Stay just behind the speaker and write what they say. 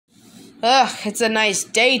Ugh, it's a nice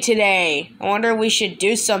day today. I wonder if we should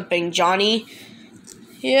do something, Johnny.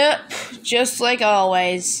 Yep, just like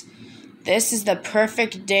always. This is the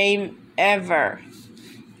perfect day ever.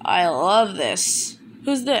 I love this.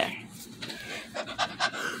 Who's there?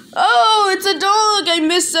 Oh, it's a dog! I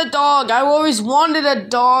miss a dog. I always wanted a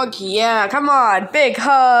dog. Yeah, come on. Big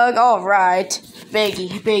hug. All right.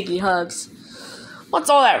 Biggie hugs. What's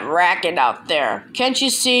all that racket out there? Can't you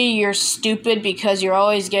see you're stupid because you're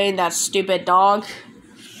always getting that stupid dog?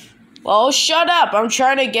 Well, shut up. I'm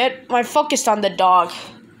trying to get my focus on the dog.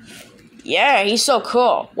 Yeah, he's so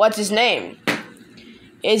cool. What's his name?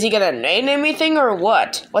 Is he gonna name anything or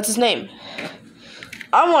what? What's his name?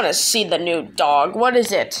 I want to see the new dog. What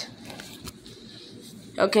is it?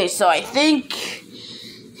 Okay, so I think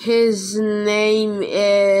his name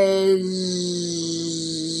is...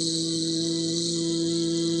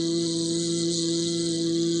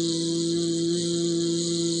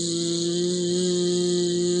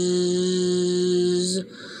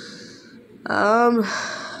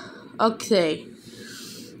 Okay.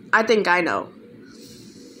 I think I know.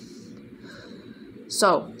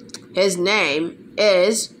 So, his name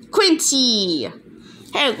is Quincy.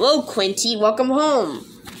 Hello, Quincy. Welcome home.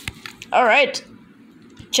 Alright.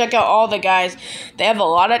 Check out all the guys. They have a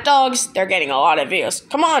lot of dogs. They're getting a lot of views.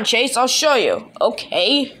 Come on, Chase. I'll show you.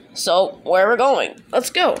 Okay. So, where are we going? Let's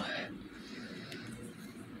go.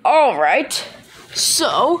 Alright.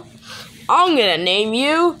 So, I'm going to name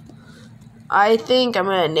you... I think I'm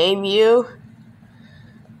going to name you...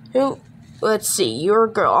 Who? Let's see. You're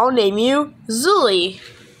a girl. I'll name you Zilly.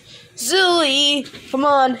 Zilly! Come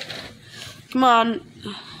on. Come on.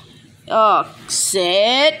 Oh,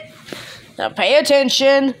 sit. Now pay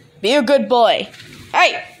attention. Be a good boy.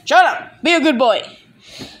 Hey, shut up. Be a good boy.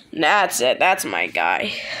 That's it. That's my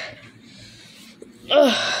guy.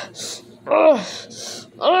 Come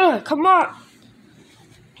on.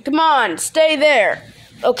 Come on. Stay there.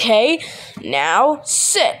 Okay. Now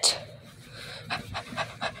sit.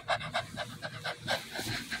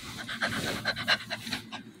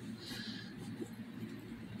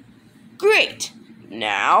 Great.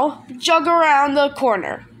 Now, jog around the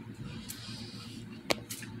corner.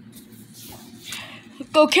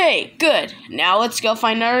 Okay, good. Now let's go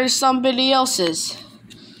find somebody else's.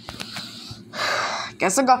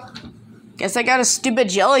 Guess I got a stupid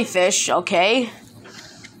jellyfish, okay.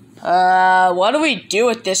 What do we do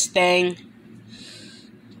with this thing?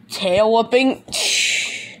 Tail whooping.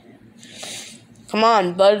 Come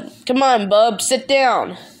on, bud. Come on, bub. Sit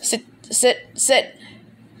down. Sit.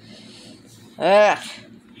 Ugh.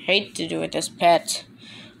 Hate to do with this pet.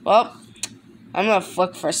 Well, I'm gonna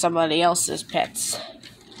look for somebody else's pets.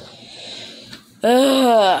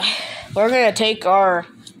 Ugh. We're gonna take our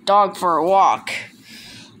dog for a walk.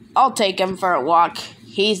 I'll take him for a walk.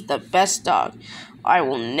 He's the best dog. I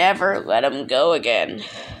will never let him go again.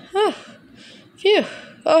 Phew.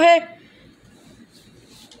 Oh, hey.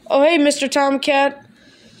 Oh, hey, Mr. Tomcat.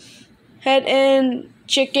 Head and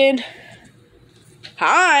chicken.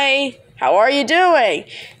 Hi. How are you doing?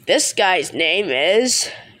 This guy's name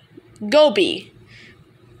is Gobi.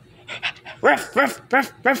 Ruff, ruff,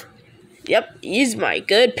 ruff, ruff. Yep, he's my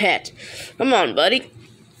good pet. Come on, buddy.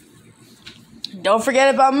 Don't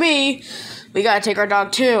forget about me. We gotta take our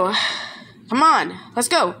dog, too. Come on, let's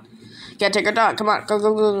go. Gotta take our dog. Come on, go.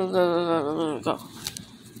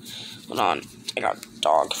 Hold on, take our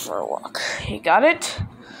dog for a walk. You got it?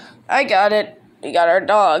 I got it. We got our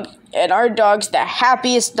dog. And our dog's the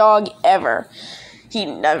happiest dog ever. He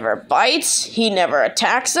never bites. He never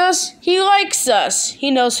attacks us. He likes us.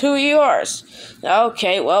 He knows who he is.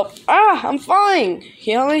 Okay, well, I'm fine.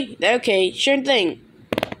 Okay, sure thing.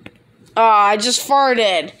 I just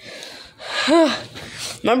farted.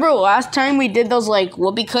 Remember last time we did those,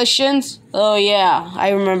 whoopee cushions? Oh, yeah,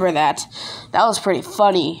 I remember that. That was pretty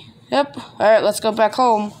funny. Yep, alright, let's go back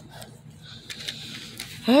home.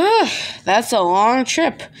 That's a long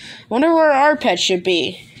trip. Wonder where our pet should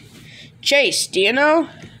be. Chase, do you know?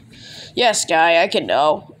 Yes, Guy, I can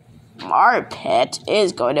know. Our pet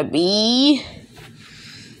is going to be...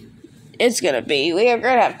 we're going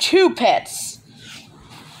to have two pets.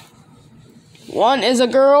 One is a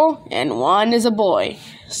girl and one is a boy.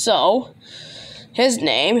 So, his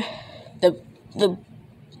name, the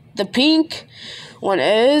pink one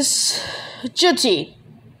is Jutty.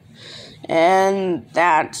 And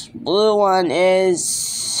that blue one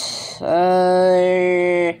is,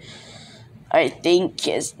 I think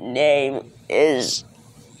his name is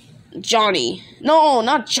Johnny. No,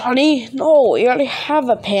 not Johnny. No, we already have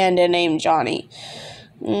a panda named Johnny.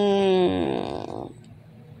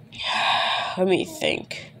 Let me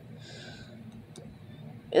think.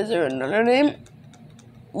 Is there another name?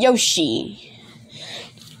 Yoshi.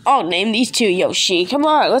 I'll name these two Yoshi. Come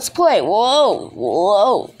on, let's play. Whoa,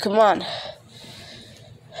 whoa, come on.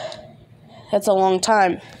 That's a long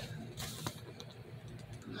time.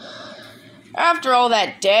 After all,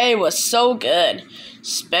 that day was so good.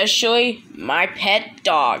 Especially my pet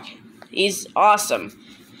dog. He's awesome.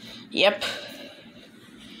 Yep.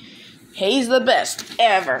 He's the best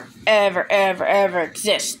ever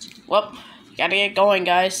exist. Well, gotta get going,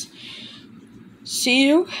 guys. See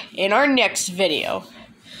you in our next video.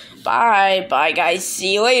 Bye. Bye, guys.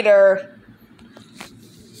 See you later.